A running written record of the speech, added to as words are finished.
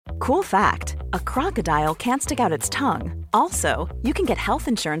Cool fact, a crocodile can't stick out its tongue. Also, you can get health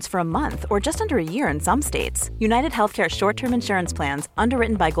insurance for a month or just under a year in some states. United Healthcare short-term insurance plans,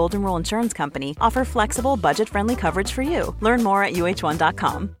 underwritten by Golden Rule Insurance Company, offer flexible, budget-friendly coverage for you. Learn more at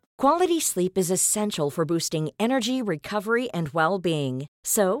uh1.com. Quality sleep is essential for boosting energy, recovery, and well-being.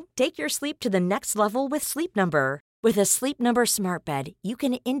 So, take your sleep to the next level with Sleep Number. With a Sleep Number smart bed, you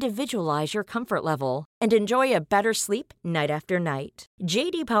can individualize your comfort level and enjoy a better sleep night after night.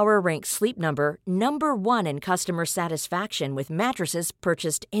 JD Power ranks Sleep Number number 1 in customer satisfaction with mattresses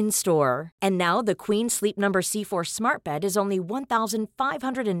purchased in-store. And now the Queen Sleep Number C4 smart bed is only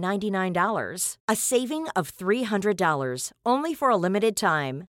 $1,599, a saving of $300, only for a limited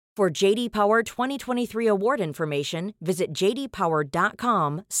time. For JD Power 2023 award information, visit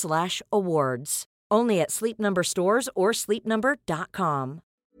jdpower.com/awards. Only at Sleep Number stores or sleepnumber.com.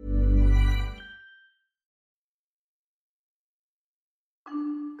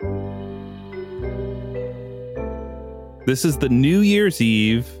 This is the New Year's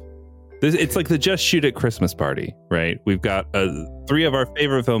Eve. It's like the Just Shoot It Christmas party, right? We've got 3 of our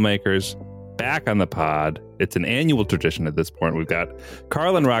favorite filmmakers back on the pod. It's an annual tradition at this point. We've got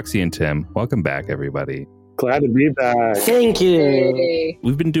Carlin, Roxy, and Tim. Welcome back, everybody. Glad to be back. Thank you. Hey.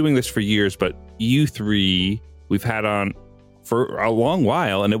 We've been doing this for years, but you 3 we've had on for a long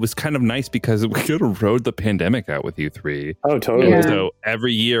while, and it was kind of nice because we could have rode the pandemic out with you 3. Oh, totally. Yeah. So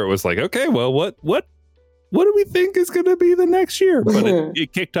every year it was like, okay, well, what do we think is going to be the next year? But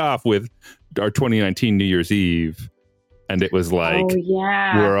it kicked off with our 2019 New Year's Eve, and it was like, oh,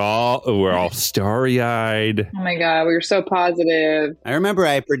 yeah. we're all starry-eyed. Oh my God, we were so positive. I remember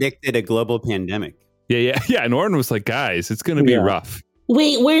I predicted a global pandemic. Yeah. And Oren was like, guys, it's going to be rough.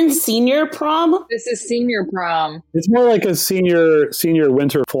 Wait, we're in senior prom? This is senior prom. It's more like a senior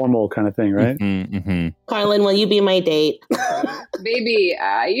winter formal kind of thing, right? Mm-hmm. Carlin, will you be my date? Baby,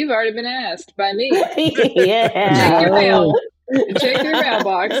 you've already been asked by me. Yeah. Check your mail. Check your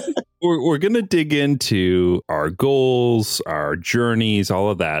mailbox. We're going to dig into our goals, our journeys, all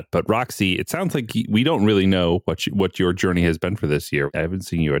of that. But Roxy, it sounds like we don't really know what your journey has been for this year. I haven't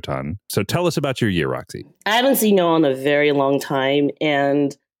seen you a ton. So tell us about your year, Roxy. I haven't seen you in a very long time,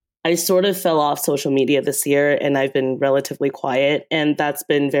 and I sort of fell off social media this year, and I've been relatively quiet, and that's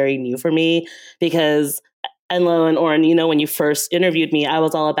been very new for me because Enlo and Oren, when you first interviewed me, I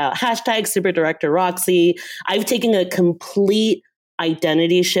was all about hashtag super director Roxy. I've taken a complete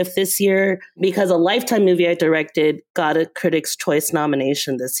identity shift this year because a Lifetime movie I directed got a Critics' Choice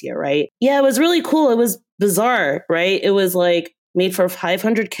nomination this year, right? Yeah, it was really cool. It was bizarre, right? It was like made for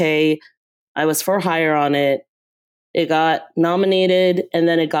 $500K. I was for hire on it. It got nominated, and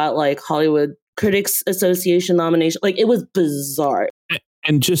then it got like Hollywood Critics Association nomination. Like, it was bizarre.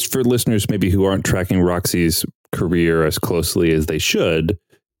 And just for listeners maybe who aren't tracking Roxy's career as closely as they should,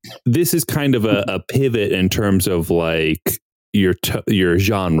 this is kind of a pivot in terms of like your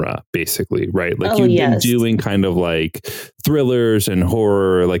genre, basically, right? Like you've been doing kind of like thrillers and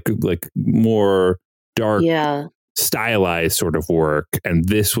horror, like more dark, stylized sort of work. And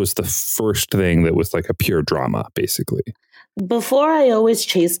this was the first thing that was like a pure drama, basically. Before, I always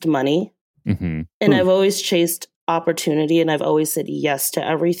chased money, and I've always chased opportunity, and I've always said yes to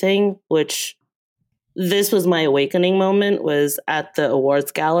everything, which this was my awakening moment, was at the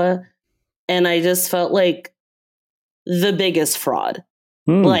awards gala. And I just felt like the biggest fraud.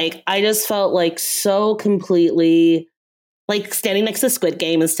 Like, I just felt like so completely, like standing next to Squid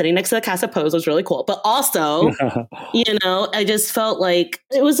Game and standing next to the cast of Pose was really cool. But also, I just felt like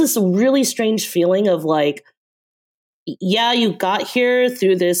it was this really strange feeling of like, yeah, you got here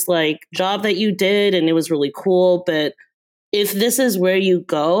through this like job that you did and it was really cool. But if this is where you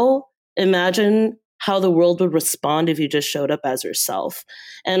go, imagine how the world would respond if you just showed up as yourself.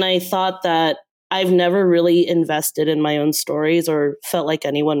 And I thought that I've never really invested in my own stories or felt like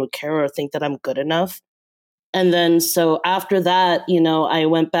anyone would care or think that I'm good enough. And then so after that, I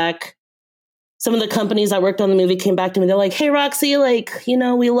went back. Some of the companies that worked on the movie came back to me. They're like, hey, Roxy, like,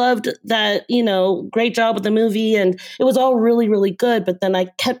 we loved that, great job with the movie. And it was all really, really good. But then I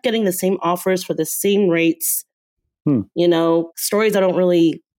kept getting the same offers for the same rates, stories I don't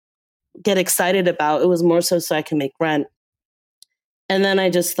really get excited about. It was more so I can make rent. And then I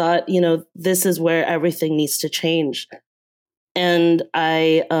just thought, this is where everything needs to change. And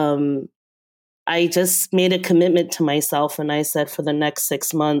I just made a commitment to myself. And I said, for the next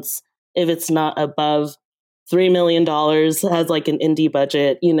 6 months, if it's not above $3 million, has like an indie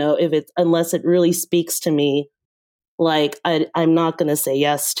budget, unless it really speaks to me, like I'm not going to say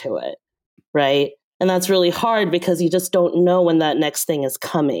yes to it. Right. And that's really hard because you just don't know when that next thing is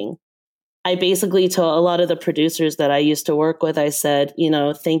coming. I basically told a lot of the producers that I used to work with, I said,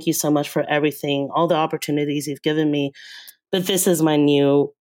 thank you so much for everything, all the opportunities you've given me. But this is my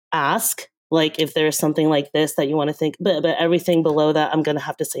new ask. Like, if there's something like this that you want to think, but everything below that, I'm going to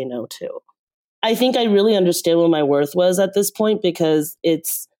have to say no to. I think I really understand what my worth was at this point, because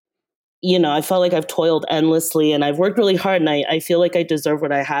it's, I felt like I've toiled endlessly and I've worked really hard, and I feel like I deserve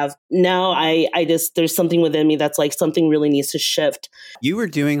what I have. Now I just, there's something within me that's like, something really needs to shift. You were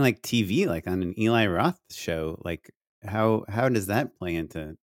doing like TV, like on an Eli Roth show. Like how does that play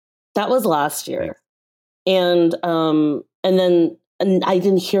into? That was last year. And then I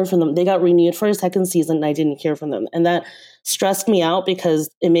didn't hear from them. They got renewed for a second season and I didn't hear from them. And that stressed me out because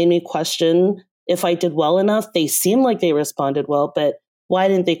it made me question if I did well enough. They seemed like they responded well, but why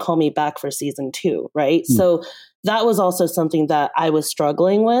didn't they call me back for season 2, right? So that was also something that I was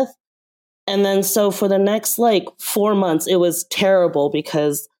struggling with. And then so for the next 4 months, it was terrible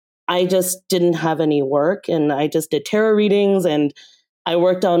because I just didn't have any work, and I just did tarot readings, and I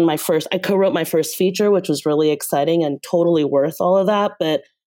worked on I co-wrote my first feature, which was really exciting and totally worth all of that. But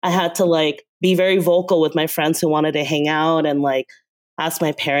I had to be very vocal with my friends who wanted to hang out and ask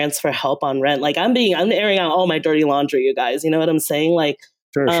my parents for help on rent. I'm airing out all my dirty laundry, you guys. You know what I'm saying?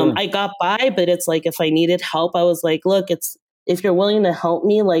 Sure. I got by, but it's if I needed help, I was like, look, if you're willing to help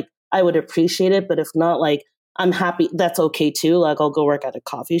me, I would appreciate it. But if not, I'm happy. That's okay too. I'll go work at a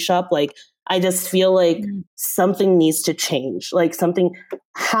coffee shop. I just feel like something needs to change. Something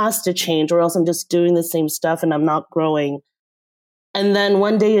has to change, or else I'm just doing the same stuff and I'm not growing. And then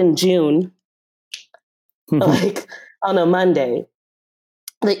one day in June, on a Monday,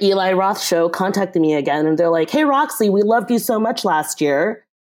 the Eli Roth show contacted me again, and they're like, hey, Roxy, we loved you so much last year.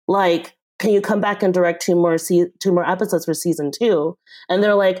 Can you come back and direct 2 more episodes for season 2? And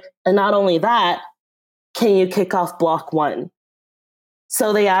they're like, and not only that, can you kick off block 1?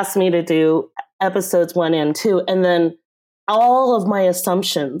 So they asked me to do episodes 1 and 2. And then all of my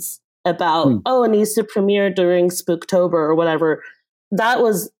assumptions about, it needs to premiere during Spooktober or whatever, that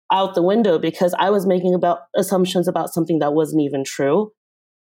was out the window because I was making assumptions about something that wasn't even true.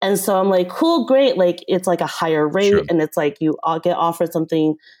 And so I'm like, cool, great. It's a higher rate. Sure. And it's you all get offered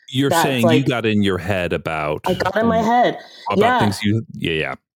something. You're saying you got in your head about. I got in my head. About things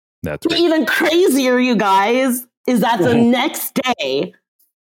yeah. That's right. Even crazier, you guys, is that the next day,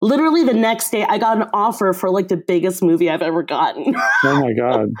 literally the next day, I got an offer for the biggest movie I've ever gotten. Oh my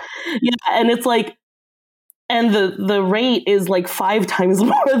God. Yeah. And it's and the rate is 5 times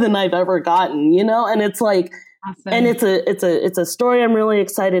more than I've ever gotten, and it's awesome. And it's a story I'm really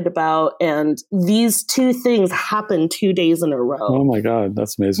excited about. And these 2 things happened 2 days in a row. Oh my God.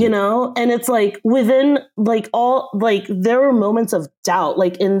 That's amazing. And it's within there were moments of doubt.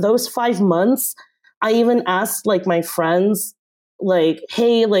 In those 5 months, I even asked my friends,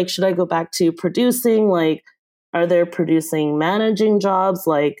 hey, should I go back to producing? Are there producing managing jobs?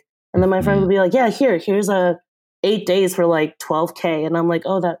 And then my friend would be like, yeah, here's 8 days for $12K. And I'm like,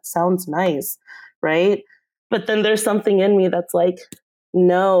 oh, that sounds nice. Right. But then there's something in me that's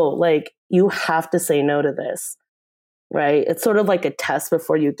no, you have to say no to this. Right. It's sort of like a test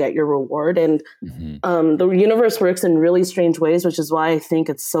before you get your reward. And the universe works in really strange ways, which is why I think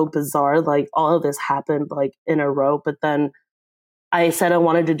it's so bizarre. All of this happened in a row. But then I said I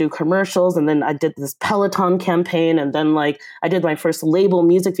wanted to do commercials, and then I did this Peloton campaign, and then I did my first label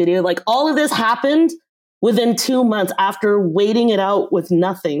music video. All of this happened within 2 months after waiting it out with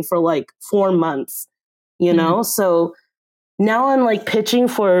nothing for 4 months, So now I'm pitching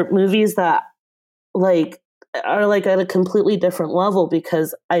for movies that are at a completely different level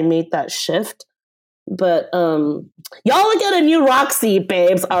because I made that shift. But y'all get a new Roxy,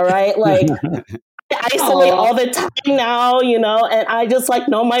 babes. All right, I isolate all the time now, and I just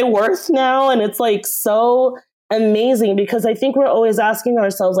know my worth now. And it's so amazing because I think we're always asking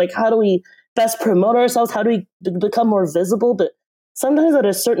ourselves, how do we best promote ourselves? How do we become more visible? But sometimes at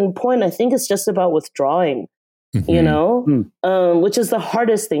a certain point, I think it's just about withdrawing, which is the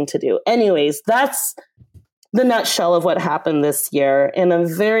hardest thing to do. Anyways, that's the nutshell of what happened this year. And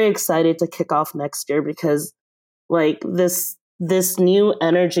I'm very excited to kick off next year because this new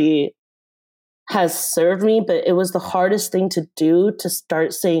energy has served me, but it was the hardest thing to do, to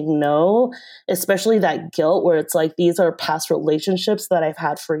start saying no, especially that guilt where it's these are past relationships that I've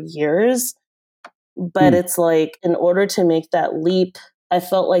had for years. But it's in order to make that leap, I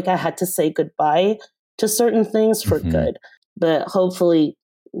felt like I had to say goodbye to certain things for good. But hopefully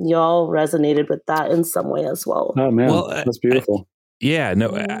y'all resonated with that in some way as well. Oh man, that's beautiful. And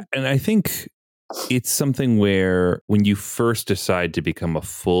I think it's something where when you first decide to become a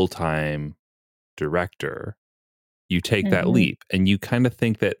full-time director, You take that leap, and you kind of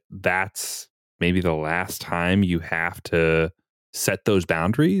think that that's maybe the last time you have to set those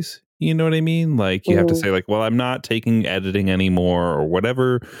boundaries. You know what I mean? Like you have to say like, well, I'm not taking editing anymore, or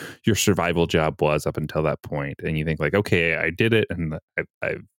whatever your survival job was up until that point. And you think like, okay, I did it, and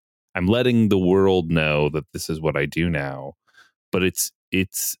I'm letting the world know that this is what I do now. But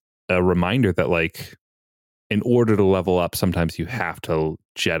it's a reminder that like, in order to level up, sometimes you have to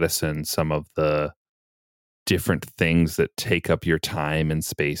jettison some of the different things that take up your time and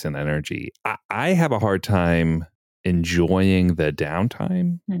space and energy. I have a hard time enjoying the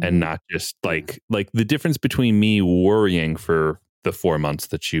downtime and not just like the difference between me worrying for the 4 months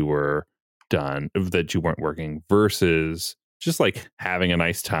that you were done, that you weren't working, versus just like having a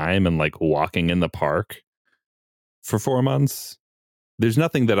nice time and like walking in the park for 4 months. There's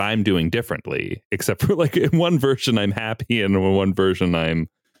nothing that I'm doing differently, except for like in one version I'm happy and in one version I'm,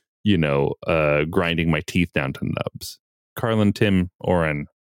 grinding my teeth down to nubs. Carlin, Tim, Oren,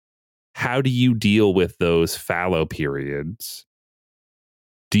 how do you deal with those fallow periods?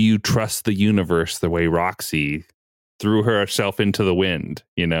 Do you trust the universe the way Roxy threw herself into the wind?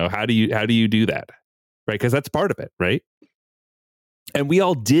 How do you do that? Right? Because that's part of it, right? And we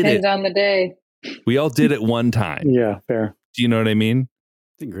all did Depends it. on the day. We all did it one time. Yeah, fair. Do you know what I mean?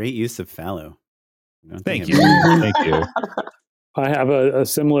 It's a great use of fallow. Thank you. Thank you. I have a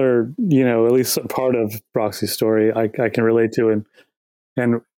similar, at least part of Roxy's story I can relate to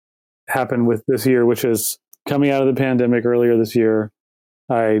and happened with this year, which is coming out of the pandemic earlier this year.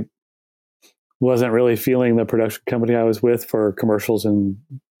 I wasn't really feeling the production company I was with for commercials and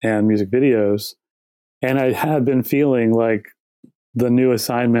music videos. And I had been feeling like the new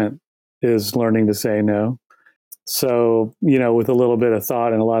assignment is learning to say no. So, with a little bit of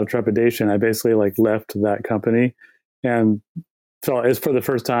thought and a lot of trepidation, I basically like left that company and felt it's for the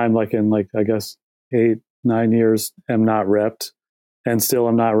first time, like in like, I guess 8-9 years, am not repped and still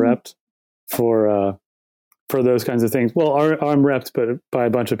am not repped for those kinds of things. Well, I'm repped, but by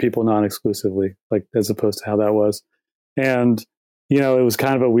a bunch of people non-exclusively, like as opposed to how that was. And, it was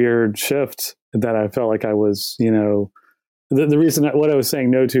kind of a weird shift that I felt like I was, the reason what I was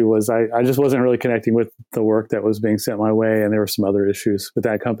saying no to was I just wasn't really connecting with the work that was being sent my way. And there were some other issues with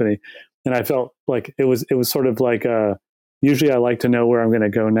that company. And I felt like it was sort of like, usually I like to know where I'm going to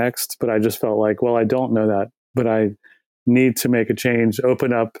go next, but I just felt like, well, I don't know that, but I need to make a change,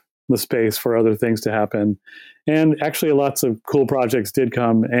 open up the space for other things to happen. And actually lots of cool projects did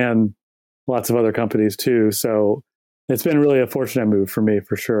come and lots of other companies too. So it's been really a fortunate move for me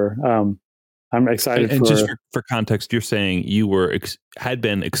for sure. I'm excited and just for context, you're saying you were had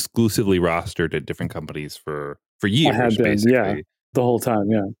been exclusively rostered at different companies for years. I had been, basically. yeah, the whole time,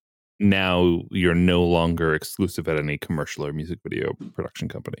 yeah. Now you're no longer exclusive at any commercial or music video production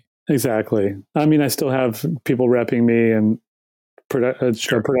company. Exactly. I mean, I still have people repping me and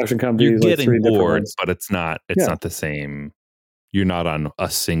production companies. You're getting like bored, but it's not the same. You're not on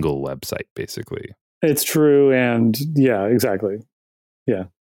a single website, basically. It's true, and yeah, exactly. Yeah.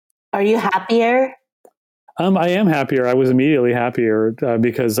 Are you happier? I am happier. I was immediately happier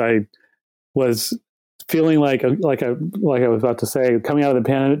because I was feeling like I was about to say, coming out of the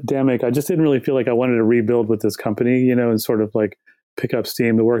pandemic, I just didn't really feel like I wanted to rebuild with this company, and sort of like pick up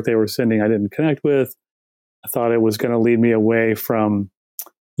steam. The work they were sending, I didn't connect with. I thought it was going to lead me away from,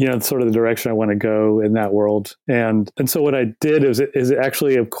 sort of the direction I want to go in that world. And so what I did is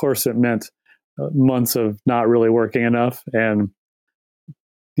actually, of course, it meant months of not really working enough and,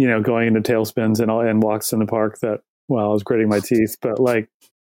 going into tailspins and walks in the park that, well, I was gritting my teeth. But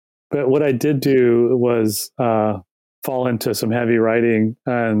what I did do was fall into some heavy writing,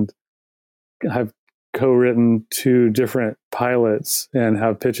 and have co-written 2 different pilots and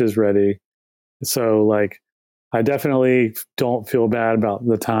have pitches ready. So I definitely don't feel bad about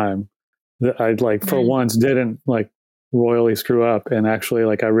the time that I for once didn't royally screw up. And actually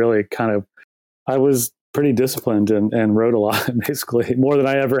I really I was pretty disciplined and wrote a lot, basically more than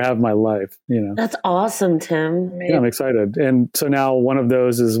I ever have in my life, That's awesome, Tim. Yeah, I'm excited. And so now one of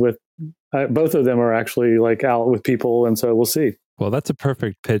those is with, both of them are actually out with people. And so we'll see. Well, that's a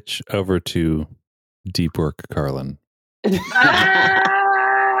perfect pitch over to Deep Work, Carlin.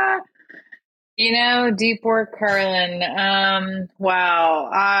 Deep Work, Carlin. Wow.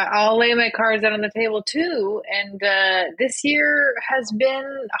 I'll lay my cards out on the table too. And this year has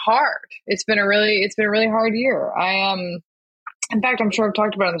been hard. It's been a really hard year. In fact, I'm sure I've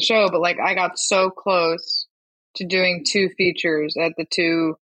talked about it on the show, but I got so close to doing 2 features at the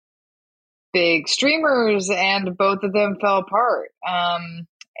 2 big streamers, and both of them fell apart.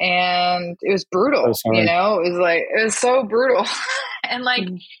 And it was brutal. Oh, it was so brutal. And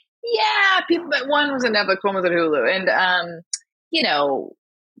Yeah, people. But one was at Netflix, one was at Hulu, and you know,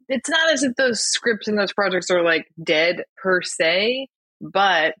 it's not as if those scripts and those projects are like dead per se,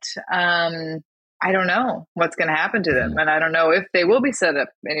 but I don't know what's going to happen to them, and I don't know if they will be set up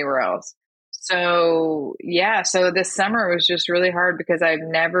anywhere else. So yeah, so this summer was just really hard because I've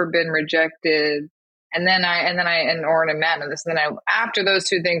never been rejected, and then Oren and Matt know this, and then after those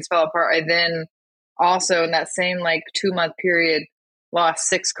two things fell apart, I then also in that same like 2-month period lost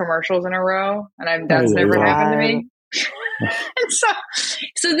 6 commercials in a row, and that's never happened to me. And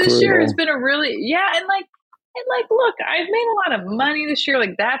so this year has been a really and look, I've made a lot of money this year.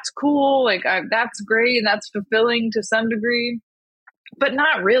 Like that's cool. Like that's great and that's fulfilling to some degree, but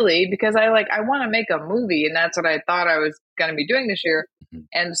not really because I want to make a movie and that's what I thought I was going to be doing this year.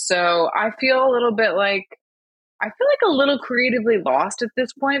 And so I feel a little bit like a little creatively lost at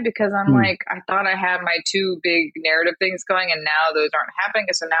this point because I'm like, I thought I had my 2 big narrative things going and now those aren't happening.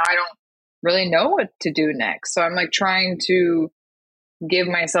 So now I don't really know what to do next. So I'm like trying to give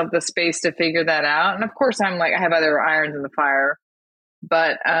myself the space to figure that out. And of course I'm like, I have other irons in the fire,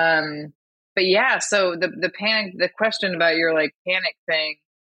 but yeah, so the question about your like panic thing,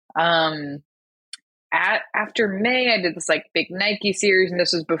 after May, I did this like big Nike series and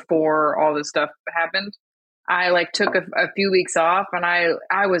this was before all this stuff happened. I like took a few weeks off and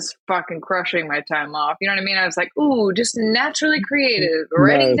I was fucking crushing my time off. You know what I mean? I was like, ooh, just naturally creative,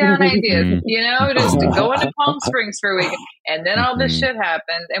 writing down ideas, you know, just going to Palm Springs for a week. And then all this shit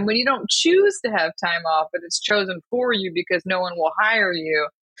happened. And when you don't choose to have time off, but it's chosen for you because no one will hire you,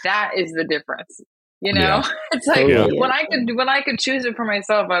 that is the difference. You know, it's like when I could choose it for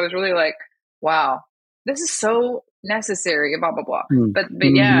myself, I was really like, wow, this is so necessary, blah, blah, blah. But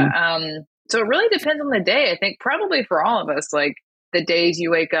yeah, so it really depends on the day. I think probably for all of us, like the days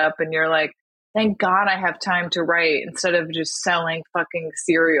you wake up and you're like, thank God I have time to write instead of just selling fucking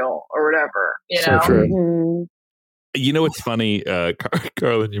cereal or whatever, you know? So true. You know, what's funny,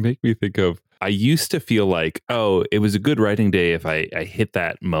 Carlin, you make me think of, I used to feel like, oh, it was a good writing day if I hit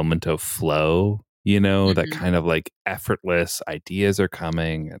that moment of flow, you know, that kind of like effortless ideas are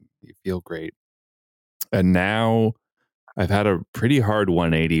coming and you feel great. And now I've had a pretty hard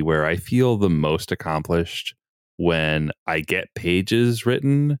 180 where I feel the most accomplished when I get pages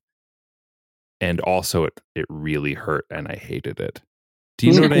written and also it really hurt and I hated it. Do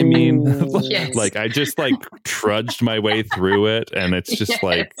you know what I mean? Yes. Like I just like trudged my way through it and it's just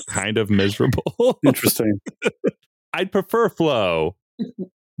like kind of miserable. Interesting. I'd prefer flow,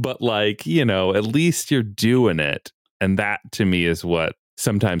 but like, you know, at least you're doing it. And that to me is what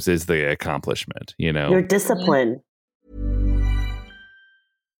sometimes is the accomplishment, you know? Your discipline.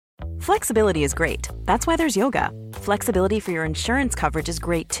 Flexibility is great. That's why there's yoga. Flexibility for your insurance coverage is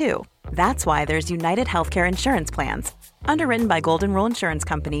great too. That's why there's United Healthcare Insurance Plans. Underwritten by Golden Rule Insurance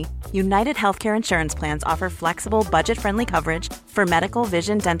Company, United Healthcare Insurance Plans offer flexible, budget-friendly coverage for medical,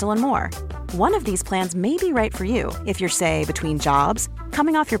 vision, dental, and more. One of these plans may be right for you if you're, say, between jobs,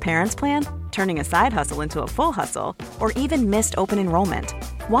 coming off your parents' plan, turning a side hustle into a full hustle, or even missed open enrollment.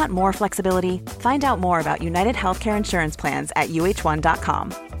 Want more flexibility? Find out more about United Healthcare Insurance Plans at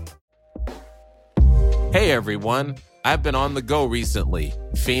uh1.com. Hey everyone, I've been on the go recently.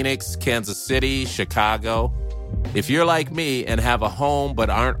 Phoenix, Kansas City, Chicago. If you're like me and have a home but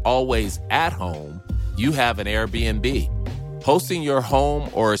aren't always at home, you have an Airbnb. Hosting your home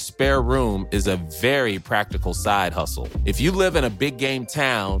or a spare room is a very practical side hustle. If you live in a big game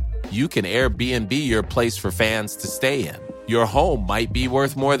town, you can Airbnb your place for fans to stay in. Your home might be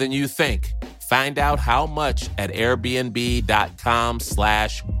worth more than you think. Find out how much at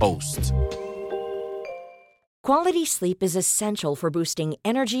airbnb.com/host. Quality sleep is essential for boosting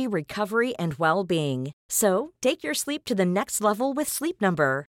energy, recovery, and well-being. So, take your sleep to the next level with Sleep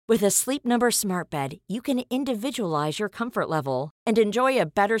Number. With a Sleep Number smart bed, you can individualize your comfort level and enjoy a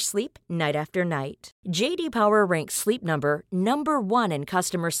better sleep night after night. J.D. Power ranks Sleep Number number 1 in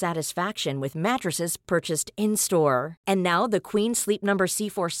customer satisfaction with mattresses purchased in-store. And now the Queen Sleep Number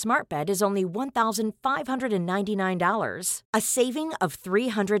C4 smart bed is only $1,599, a saving of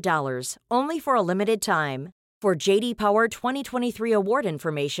 $300, only for a limited time. For J.D. Power 2023 award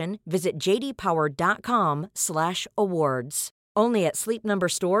information, visit jdpower.com/awards. Only at Sleep Number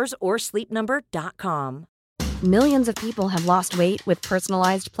stores or sleepnumber.com. Millions of people have lost weight with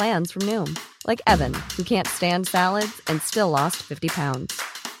personalized plans from Noom. Like Evan, who can't stand salads and still lost 50 pounds.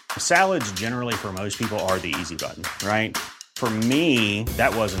 Salads generally for most people are the easy button, right? For me,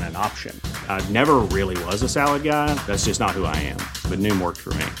 that wasn't an option. I never really was a salad guy. That's just not who I am. But Noom worked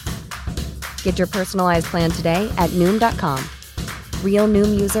for me. Get your personalized plan today at Noom.com. Real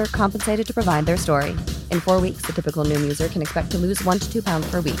Noom user compensated to provide their story. In 4 weeks, the typical Noom user can expect to lose 1 to 2 pounds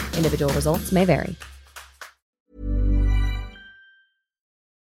per week. Individual results may vary.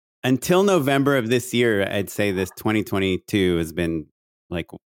 Until November of this year, I'd say this 2022 has been like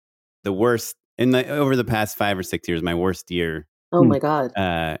the worst over the past 5 or 6 years, my worst year. Oh my God.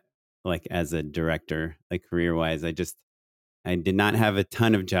 Like as a director, like career wise, I did not have a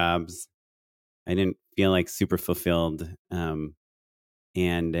ton of jobs. I didn't feel like super fulfilled. And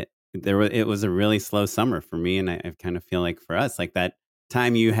it was a really slow summer for me. And I kind of feel like for us, like that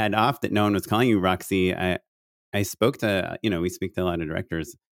time you had off that no one was calling you, Roxy, I spoke to, we speak to a lot of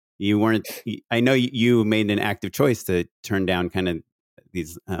directors. I know you made an active choice to turn down kind of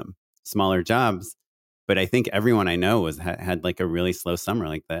these smaller jobs, but I think everyone I know had like a really slow summer.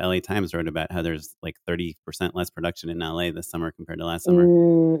 Like the LA Times wrote about how there's like 30% less production in LA this summer compared to last summer,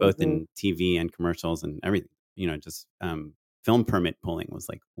 both in TV and commercials and everything. Just film permit pulling was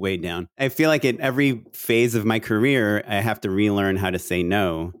like way down. I feel like at every phase of my career, I have to relearn how to say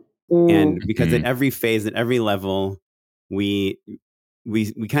no. And because at every phase, at every level, we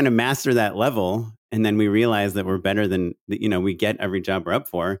kind of master that level, and then we realize that we're better than, we get every job we're up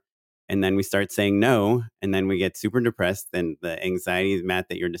for. And then we start saying no, and then we get super depressed. And the anxiety, Matt,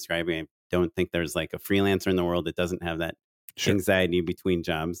 that you're describing, I don't think there's like a freelancer in the world that doesn't have that anxiety between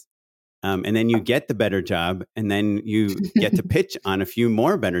jobs. And then you get the better job, and then you get to pitch on a few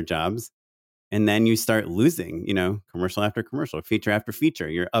more better jobs. And then you start losing, commercial after commercial, feature after feature.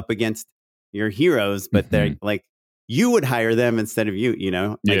 You're up against your heroes, but they're like, you would hire them instead of you,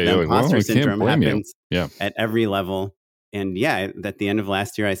 the imposter syndrome happens at every level. And at the end of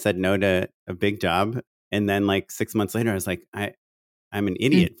last year, I said no to a big job. And then like 6 months later, I was like, I'm an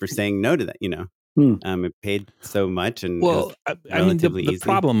idiot for saying no to that, It paid so much, and the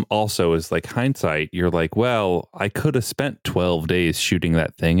problem also is like hindsight. You're like, well, I could have spent 12 days shooting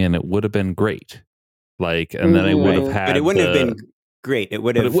that thing, and it would have been great. Like, and then I would have had, but it wouldn't have been great. It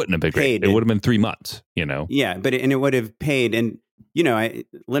wouldn't have been great. It would have been 3 months. Yeah, but it would have paid, and I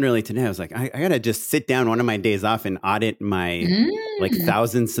literally today I was like, I gotta just sit down one of my days off and audit my like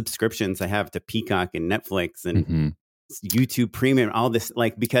 1,000 subscriptions I have to Peacock and Netflix and YouTube Premium, all this,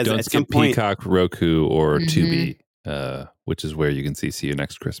 like, because don't at skip some point, Peacock, Roku, or Tubi, which is where you can see you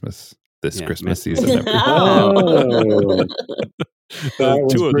next Christmas. This Christmas season. Oh.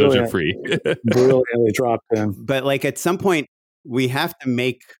 Two of those are free. Brilliantly dropped in. But like at some point, we have to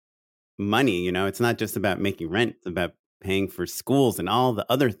make money. It's not just about making rent; it's about paying for schools and all the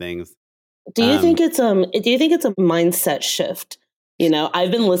other things. Do you think it's a mindset shift? I've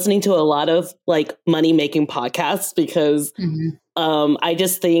been listening to a lot of like money making podcasts because I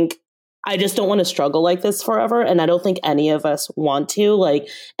just don't want to struggle like this forever. And I don't think any of us want to. Like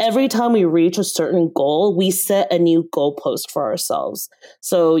every time we reach a certain goal, we set a new goalpost for ourselves.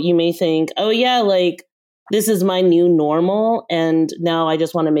 So you may think, oh yeah, like this is my new normal. And now I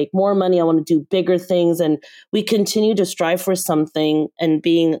just want to make more money. I want to do bigger things. And we continue to strive for something and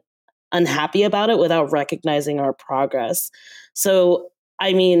being unhappy about it without recognizing our progress. So,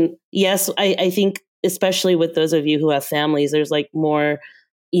 I mean, yes, I think especially with those of you who have families, there's like more,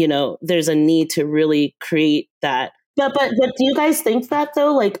 there's a need to really create that. But do you guys think that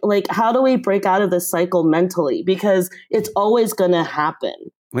though? Like how do we break out of this cycle mentally? Because it's always going to happen.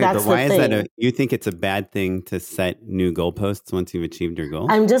 Wait, but why is that? You think it's a bad thing to set new goalposts once you've achieved your goal?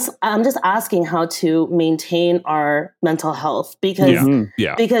 I'm just asking how to maintain our mental health because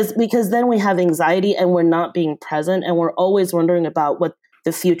then we have anxiety and we're not being present and we're always wondering about what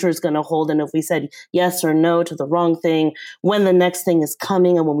the future is going to hold. And if we said yes or no to the wrong thing, when the next thing is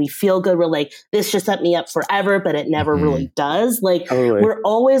coming, and when we feel good, we're like, this should set me up forever, but it never really does. Like we're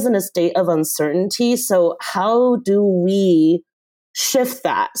always in a state of uncertainty. So how do we shift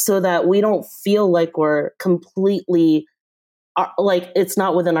that so that we don't feel like we're completely like it's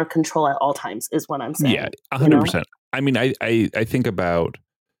not within our control at all times is what I'm saying. Yeah, 100%. I mean, I think about,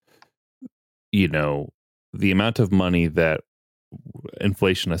 the amount of money that,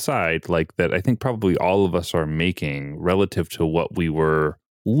 inflation aside, like that I think probably all of us are making relative to what we were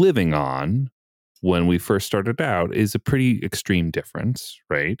living on when we first started out is a pretty extreme difference,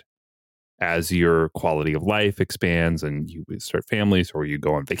 right? As your quality of life expands and you start families or you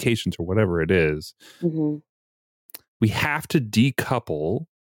go on vacations or whatever it is, we have to decouple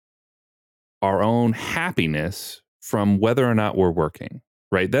our own happiness from whether or not we're working,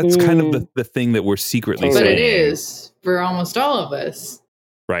 right? That's kind of the thing that we're secretly saying. But it is for almost all of us.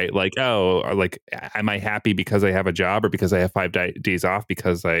 Right? Like, am I happy because I have a job or because I have 5 days off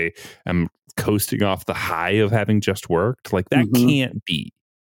because I am coasting off the high of having just worked? Like that can't be.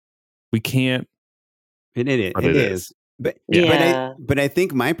 We can't. It is. But I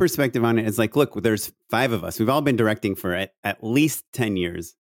think my perspective on it is like, look, there's 5 of us. We've all been directing for at least 10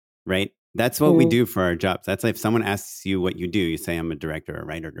 years, right? That's what we do for our jobs. That's like if someone asks you what you do, you say, I'm a director, a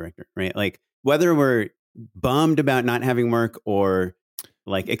writer, director, right? Like whether we're bummed about not having work or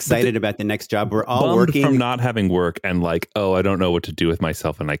like excited about the next job, we're all working from not having work and like, oh, I don't know what to do with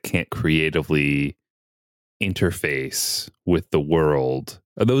myself and I can't creatively interface with the world.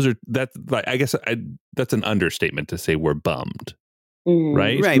 That's an understatement to say we're bummed.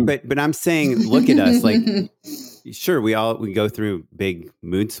 Right. But I'm saying, look at us. Like, sure, we go through big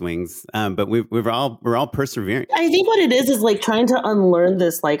mood swings, but we're all persevering. I think what it is like trying to unlearn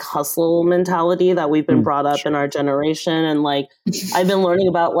this like hustle mentality that we've been brought up in our generation, and like I've been learning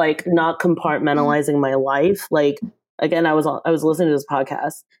about like not compartmentalizing my life. Like again, I was listening to this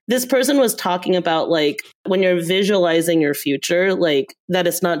podcast. This person was talking about like when you're visualizing your future, like that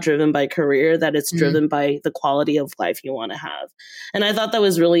it's not driven by career, that it's driven by the quality of life you want to have. And I thought that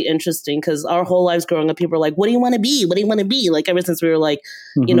was really interesting because our whole lives growing up, people were like, what do you want to be? What do you want to be? Like ever since we were like,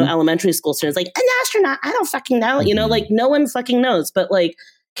 you know, elementary school students, like an astronaut. I don't fucking know. You know, like no one fucking knows. But like,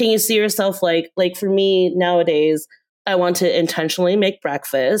 can you see yourself like for me nowadays, I want to intentionally make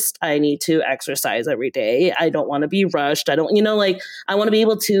breakfast. I need to exercise every day. I don't want to be rushed. I don't, like I want to be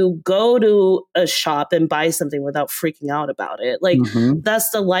able to go to a shop and buy something without freaking out about it. Like that's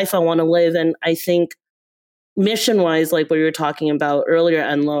the life I want to live. And I think mission wise, like what you were talking about earlier,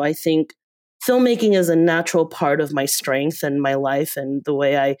 Enlo, I think filmmaking is a natural part of my strength and my life and the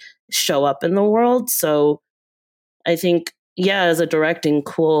way I show up in the world. So I think, yeah, as a director,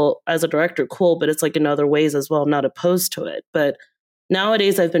 cool, but it's like in other ways as well. I'm not opposed to it. But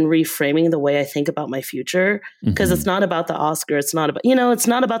nowadays I've been reframing the way I think about my future because it's not about the Oscar. It's not about, it's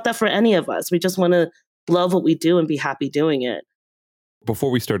not about that for any of us. We just want to love what we do and be happy doing it. Before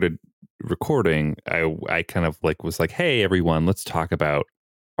we started recording, I kind of like was like, hey, everyone, let's talk about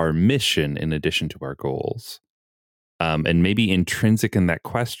our mission in addition to our goals. And maybe intrinsic in that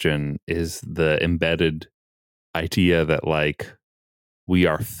question is the embedded idea that like we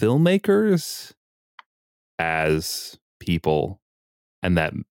are filmmakers as people, and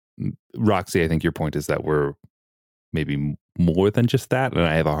that Roxy, I think your point is that we're maybe more than just that, and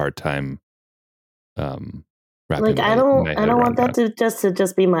I have a hard time wrapping like I don't want that to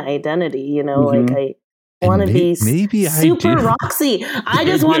just be my identity, like I want to be super Roxy. I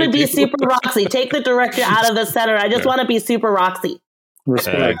just want to be super Roxy. Take the director out of the center. I just want to be super Roxy.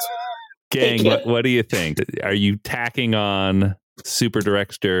 Respect. Gang, what do you think? Are you tacking on super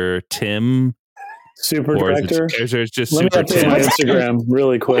director Tim? Super director? Is it just Let super me update my Instagram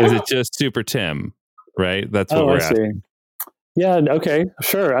really quick. Is it just super Tim? Right? That's what we're asking. Yeah, okay,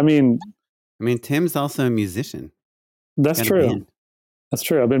 sure. I mean, Tim's also a musician. That's true. That's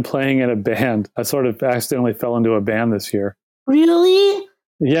true. I've been playing in a band. I sort of accidentally fell into a band this year. Really?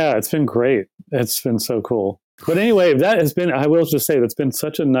 Yeah, it's been great. It's been so cool. But anyway, I will just say that's been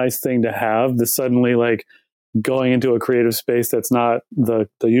such a nice thing to have, this suddenly like going into a creative space that's not the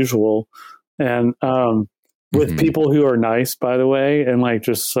usual. And with people who are nice, by the way, and like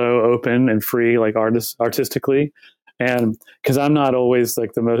just so open and free, like artistically. And because I'm not always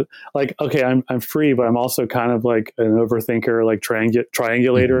like the most like, okay, I'm free, but I'm also kind of like an overthinker, like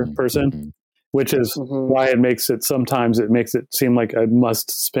triangulator person, which is why it makes it seem like I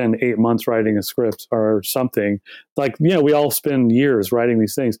must spend 8 months writing a script or something. Like, we all spend years writing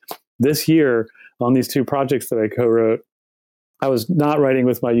these things. This year on these 2 projects that I co-wrote, I was not writing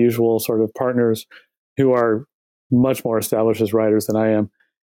with my usual sort of partners who are much more established as writers than I am.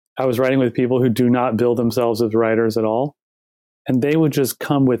 I was writing with people who do not build themselves as writers at all. And they would just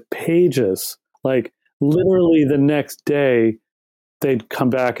come with pages, like literally the next day they'd come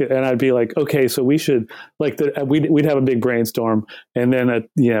back and I'd be like, okay, so we should like we'd have a big brainstorm. And then,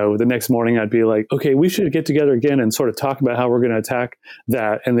 the next morning I'd be like, okay, we should get together again and sort of talk about how we're going to attack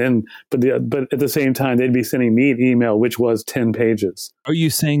that. And then, but at the same time, they'd be sending me an email, which was 10 pages. Are you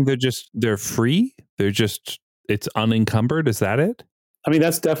saying they're free? It's unencumbered. Is that it? I mean,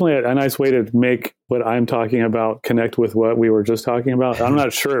 that's definitely a nice way to make what I'm talking about connect with what we were just talking about. I'm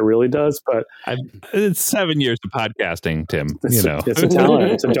not sure it really does, but it's 7 years of podcasting, Tim. It's a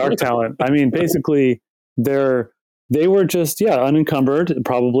talent. It's a dark talent. I mean, basically, they were just unencumbered,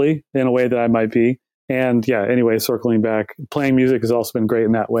 probably in a way that I might be. And anyway, circling back, playing music has also been great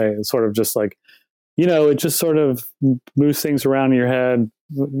in that way. It's sort of just like, it just sort of moves things around in your head,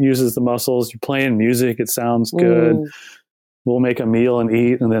 uses the muscles. You're playing music. It sounds good. We'll make a meal and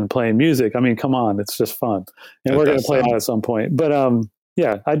eat and then playing music. I mean, come on, it's just fun. And we're going to play it at some point. But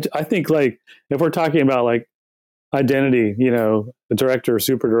I think like if we're talking about like identity, the director,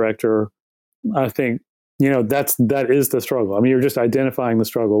 super director, I think that is the struggle. I mean, you're just identifying the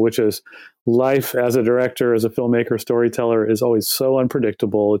struggle, which is life as a director, as a filmmaker, storyteller is always so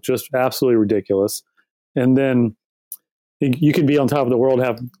unpredictable. It's just absolutely ridiculous. And then you can be on top of the world,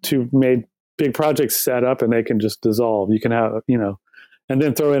 have two big projects set up, and they can just dissolve. You can have, and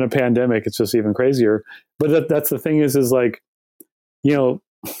then throw in a pandemic. It's just even crazier. But that's the thing is like,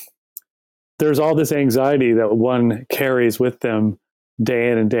 there's all this anxiety that one carries with them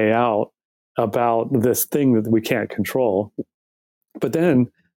day in and day out about this thing that we can't control. But then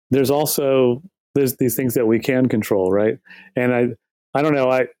there's these things that we can control, right? And I don't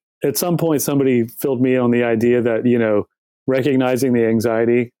know, at some point somebody filled me in on the idea that, recognizing the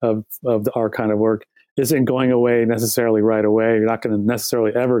anxiety of our kind of work isn't going away necessarily right away. You're not going to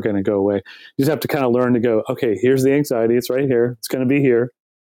necessarily ever going to go away. You just have to kind of learn to go, okay, here's the anxiety. It's right here. It's going to be here.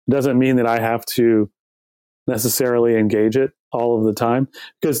 It doesn't mean that I have to necessarily engage it all of the time,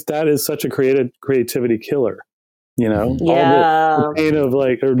 because that is such a creativity killer. Yeah. All the pain of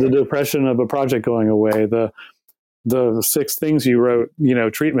or the depression of a project going away, the 6 things you wrote,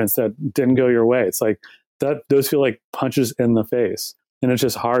 treatments that didn't go your way. It's like that, those feel like punches in the face. And it's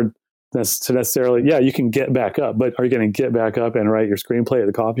just hard to necessarily, you can get back up, but are you going to get back up and write your screenplay at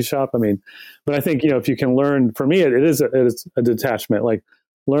the coffee shop? I mean, but I think, if you can learn, for me, it is a detachment, like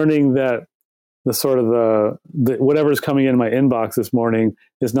learning that the sort of the whatever's coming in my inbox this morning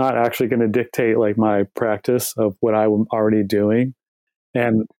is not actually going to dictate like my practice of what I'm already doing.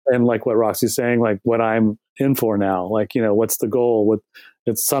 And like what Roxy's saying, like what I'm in for now, like, what's the goal?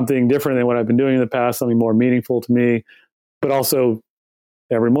 It's something different than what I've been doing in the past, something more meaningful to me, but also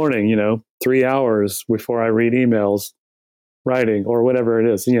every morning, 3 hours before I read emails, writing or whatever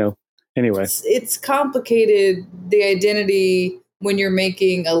it is, anyway. It's complicated, the identity when you're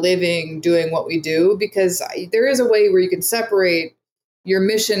making a living doing what we do, because there is a way where you can separate your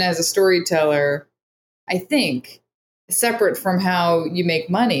mission as a storyteller, I think, separate from how you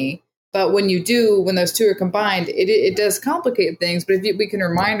make money. But when those two are combined, it does complicate things. But if we can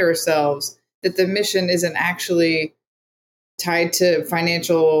remind ourselves that the mission isn't actually tied to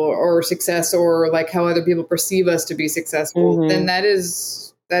financial or success or like how other people perceive us to be successful, then that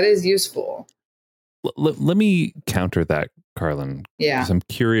is useful. Let me counter that, Carlin. Yeah. Because I'm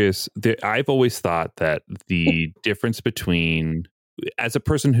curious. I've always thought that the difference between, as a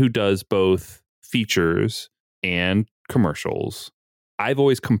person who does both features and commercials, I've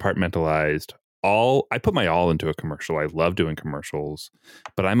always compartmentalized I put my all into a commercial. I love doing commercials,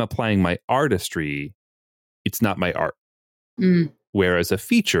 but I'm applying my artistry. It's not my art. Whereas a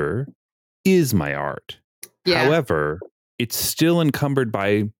feature is my art. Yeah. However, it's still encumbered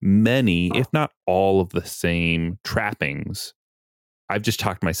by many, if not all of the same trappings. I've just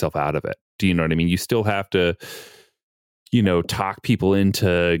talked myself out of it. Do you know what I mean? You still have to, talk people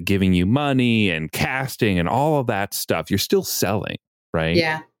into giving you money and casting and all of that stuff. You're still selling, right?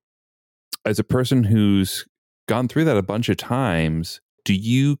 Yeah. As a person who's gone through that a bunch of times, do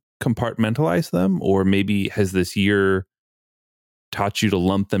you compartmentalize them? Or maybe has this year taught you to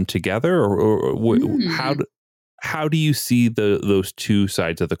lump them together? Or how do you see those two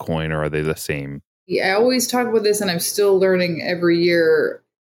sides of the coin, or are they the same? Yeah, I always talk about this, and I'm still learning every year.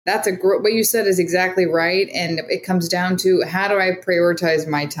 That's what you said is exactly right. And it comes down to, how do I prioritize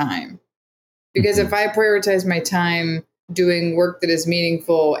my time? Because if I prioritize my time doing work that is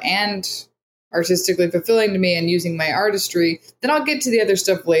meaningful and artistically fulfilling to me and using my artistry, then I'll get to the other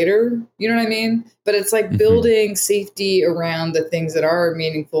stuff later. You know what I mean? But it's like building safety around the things that are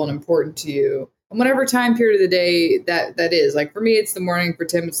meaningful and important to you. And whatever time period of the day that is. Like for me, it's the morning. For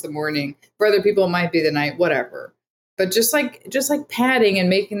Tim, it's the morning. For other people, it might be the night, whatever. But just like padding and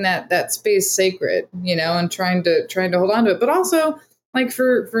making that space sacred, and trying to hold on to it. But also, like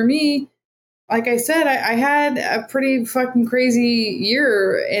for me, like I said, I had a pretty fucking crazy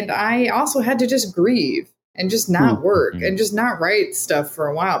year, and I also had to just grieve and just not work and just not write stuff for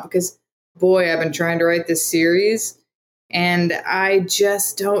a while, because boy, I've been trying to write this series. And I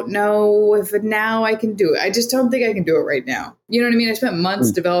just don't know if now I can do it. I just don't think I can do it right now. You know what I mean? I spent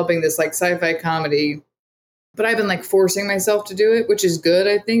months developing this like sci-fi comedy, but I've been like forcing myself to do it, which is good,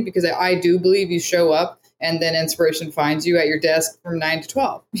 I think, because I do believe you show up and then inspiration finds you at your desk from 9 to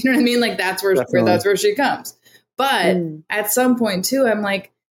 12. You know what I mean? Like that's where she comes. But at some point too, I'm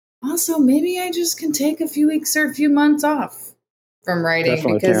like, also maybe I just can take a few weeks or a few months off from writing.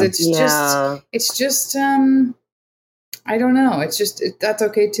 Definitely because it's just I don't know. It's just, that's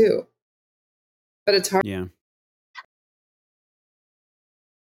okay too. But it's hard. Yeah.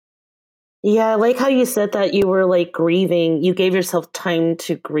 Yeah, I like how you said that you were like grieving. You gave yourself time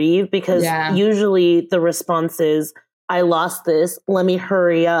to grieve, because usually the response is, I lost this. Let me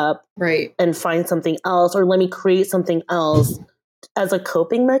hurry up right and find something else, or let me create something else as a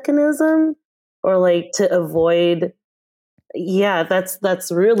coping mechanism, or like to avoid. Yeah,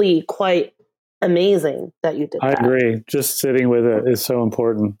 that's really quite amazing that you did that. I agree. Just sitting with it is so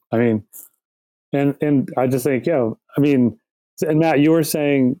important. I mean, and I just think, I mean, and Matt, you were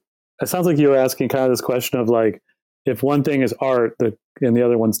saying, it sounds like you were asking kind of this question of like, if one thing is art and the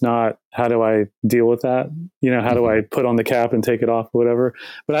other one's not, how do I deal with that? How do I put on the cap and take it off or whatever?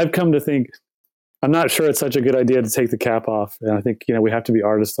 But I've come to think, I'm not sure it's such a good idea to take the cap off. And I think, we have to be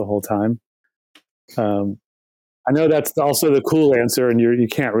artists the whole time. I know that's also the cool answer, and you're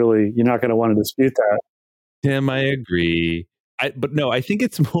not going to want to dispute that. Tim, I agree. But no, I think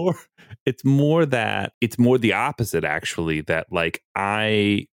it's more the opposite, actually, that like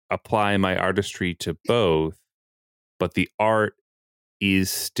I apply my artistry to both, but the art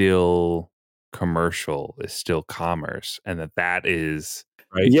is still commercial, is still commerce, and that is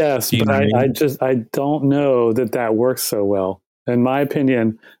right. Yes, but I don't know that works so well. In my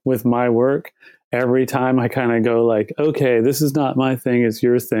opinion, with my work, every time I kind of go like, okay, this is not my thing, it's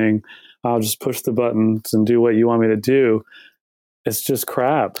your thing. I'll just push the buttons and do what you want me to do. It's just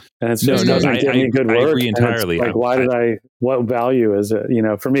crap, and it's just doesn't give me good work. I agree entirely. Like, what value is it?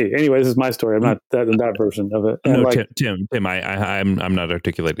 For me. Anyway, this is my story. I'm not that version of it. And no, Tim, I'm not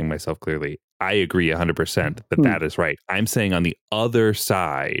articulating myself clearly. I agree 100% that is right. I'm saying on the other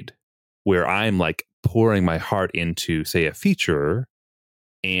side, where I'm like pouring my heart into, say, a feature,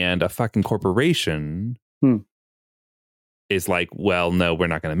 and a fucking corporation is like, well, no, we're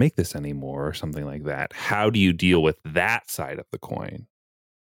not going to make this anymore, or something like that. How do you deal with that side of the coin?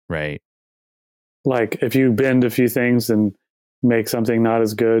 Right. Like if you bend a few things and make something not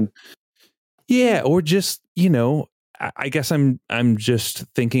as good. Yeah. Or just, I guess I'm just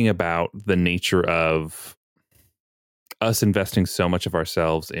thinking about the nature of us investing so much of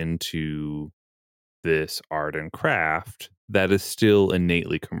ourselves into this art and craft that is still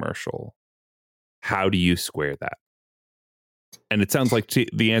innately commercial. How do you square that? And it sounds like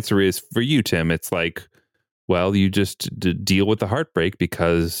the answer is for you, Tim. It's like, well, you just deal with the heartbreak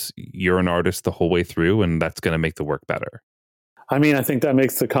because you're an artist the whole way through, and that's going to make the work better. I mean, I think that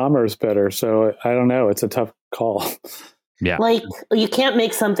makes the commerce better. So I don't know. It's a tough call. Yeah. Like, you can't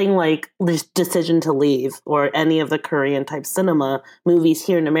make something like this Decision to Leave or any of the Korean type cinema movies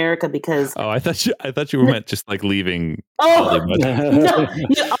here in America because... Oh, I thought you were meant just like leaving. Oh,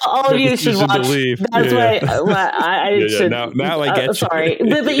 no, all of you should watch. That's why I should... Now I get you. Sorry.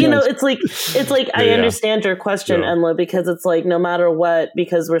 But it's like I understand your question, Enla, because it's like no matter what,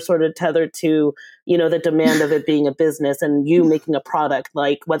 because we're sort of tethered to, the demand of it being a business and you making a product,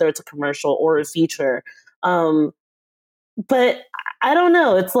 like whether it's a commercial or a feature. But I don't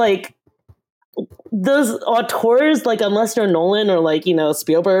know. It's like those auteurs, like unless you're Nolan or like,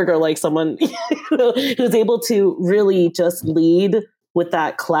 Spielberg or like someone who's able to really just lead with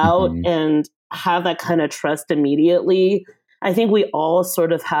that clout and have that kind of trust immediately. I think we all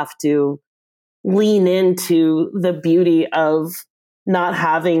sort of have to lean into the beauty of not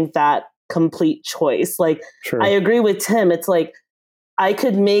having that complete choice. Like, sure. I agree with Tim. It's like I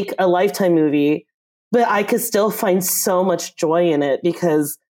could make a Lifetime movie, but I could still find so much joy in it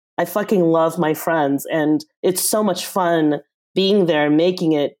because I fucking love my friends and it's so much fun being there,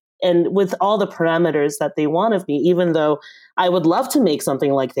 making it, and with all the parameters that they want of me, even though I would love to make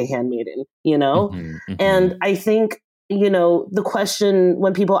something like The Handmaiden, And I think, the question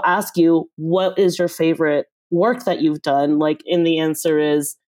when people ask you, what is your favorite work that you've done? Like, in the answer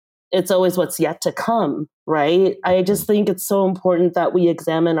is, it's always what's yet to come, right? I just think it's so important that we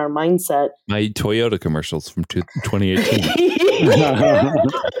examine our mindset. My Toyota commercials from 2018.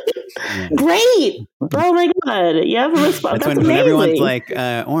 Great. Oh my God. You have a response. That's when everyone's like,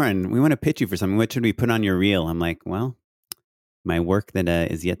 Oren, we want to pitch you for something. What should we put on your reel? I'm like, well, my work that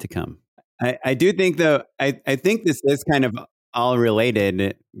is yet to come. I do think, though, I think this is kind of all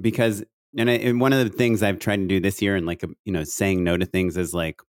related because, and one of the things I've tried to do this year and like, saying no to things is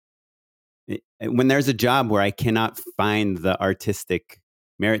like, when there's a job where I cannot find the artistic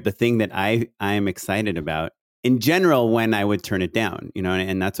merit, the thing that I am excited about, in general, when I would turn it down,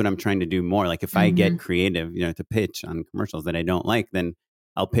 and that's what I'm trying to do more. Like if I get creative, to pitch on commercials that I don't like, then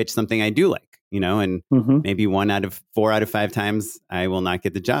I'll pitch something I do like, and maybe 1 out of 4 out of 5 times I will not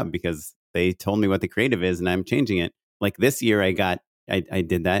get the job because they told me what the creative is and I'm changing it. Like this year I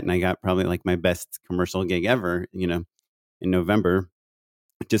did that and I got probably like my best commercial gig ever, in November.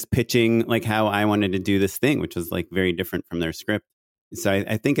 Just pitching like how I wanted to do this thing, which was like very different from their script. So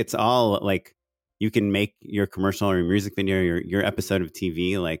I think it's all like you can make your commercial or your music video, your episode of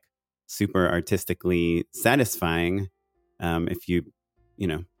TV like super artistically satisfying. if you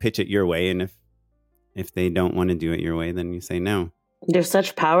pitch it your way, and if they don't want to do it your way, then you say no. There's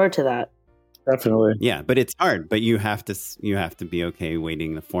such power to that. Definitely. Yeah, but it's hard. But you have to be okay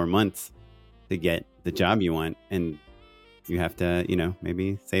waiting the 4 months to get the job you want, and you have to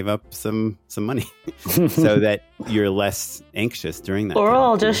maybe save up some money so that you're less anxious during that. Or time.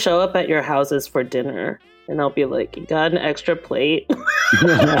 I'll just show up at your houses for dinner, and I'll be like, "You got an extra plate?"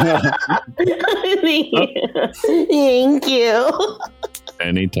 Thank you.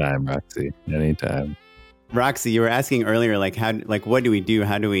 Anytime, Roxy. Anytime. Roxy, you were asking earlier, what do we do?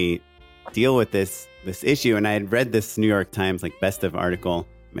 How do we deal with this issue? And I had read this New York Times best of article,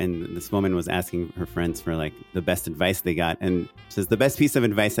 and this woman was asking her friends for the best advice they got, and says the best piece of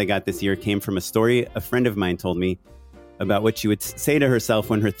advice I got this year came from a story a friend of mine told me about what she would say to herself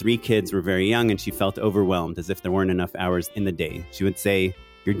when her 3 kids were very young and she felt overwhelmed, as if there weren't enough hours in the day. She would say,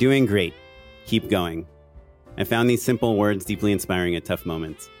 "You're doing great. Keep going." I found these simple words deeply inspiring at tough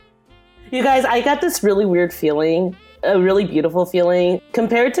moments. You guys, I got this really weird feeling, a really beautiful feeling.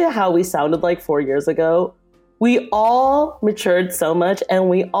 Compared to how we sounded 4 years ago, we all matured so much and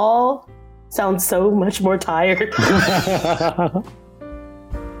we all sound so much more tired.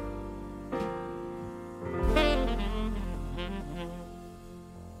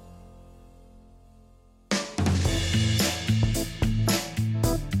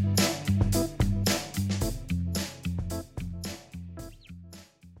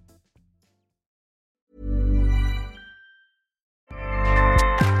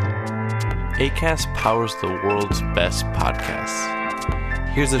 Acast powers the world's best podcasts.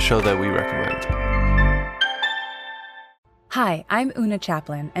 Here's a show that we recommend. Hi, I'm Una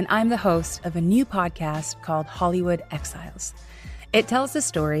Chaplin, and I'm the host of a new podcast called Hollywood Exiles. It tells the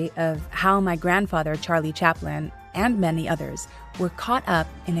story of how my grandfather, Charlie Chaplin, and many others were caught up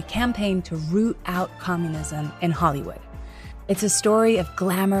in a campaign to root out communism in Hollywood. It's a story of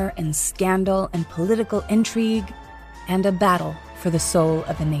glamour and scandal and political intrigue and a battle for the soul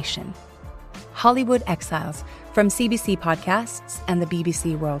of a nation. Hollywood Exiles from CBC Podcasts and the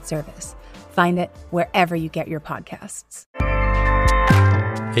BBC World Service. Find it wherever you get your podcasts.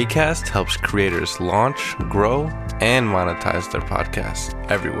 Acast helps creators launch, grow, and monetize their podcasts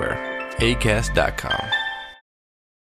everywhere. Acast.com.